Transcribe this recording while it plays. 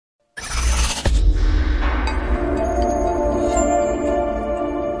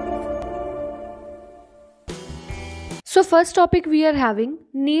So first topic we are having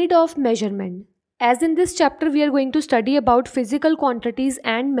need of measurement. As in this chapter we are going to study about physical quantities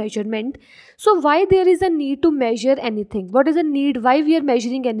and measurement. So why there is a need to measure anything? What is the need? Why we are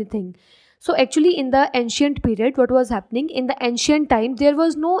measuring anything? So actually in the ancient period what was happening in the ancient time, there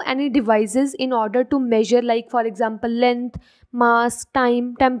was no any devices in order to measure, like for example length, mass,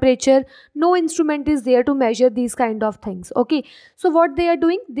 time, temperature. No instrument is there to measure these kind of things. Okay, so what they are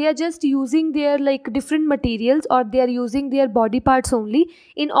doing, they are just using their like different materials, or they are using their body parts only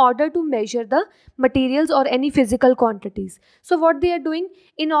in order to measure the materials or any physical quantities. So what they are doing,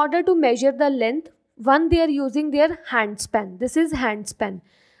 in order to measure the length, one, they are using their hand span. This is hand span.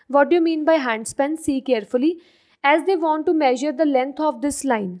 What do you mean by hand span? See carefully. As they want to measure the length of this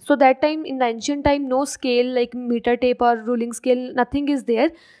line, so that time in the ancient time no scale like meter tape or ruling scale, nothing is there.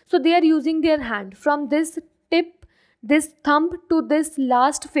 So they are using their hand. From this tip, this thumb to this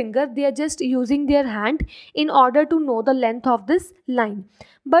last finger, they are just using their hand in order to know the length of this line.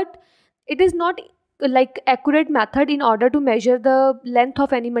 But it is not like accurate method in order to measure the length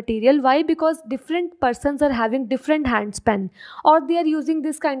of any material. Why? Because different persons are having different hand span, or they are using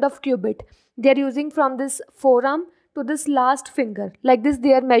this kind of cubit. They are using from this forearm to this last finger, like this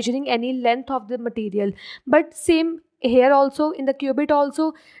they are measuring any length of the material. But same here also, in the cubit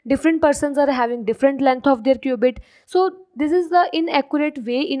also, different persons are having different length of their cubit. So this is the inaccurate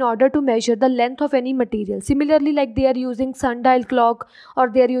way in order to measure the length of any material. Similarly, like they are using sundial clock, or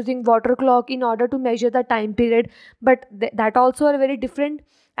they are using water clock in order to measure the time period. But that also are very different,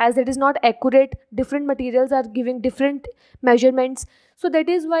 as it is not accurate. Different materials are giving different measurements. So that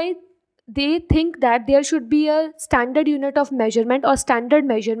is why they think that there should be a standard unit of measurement or standard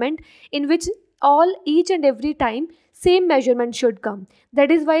measurement, in which all each and every time same measurement should come. That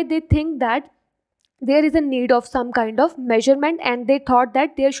is why they think that there is a need of some kind of measurement, and they thought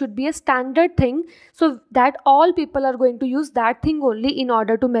that there should be a standard thing, so that all people are going to use that thing only in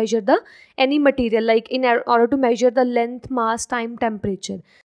order to measure the any material, like in order to measure the length, mass, time, temperature.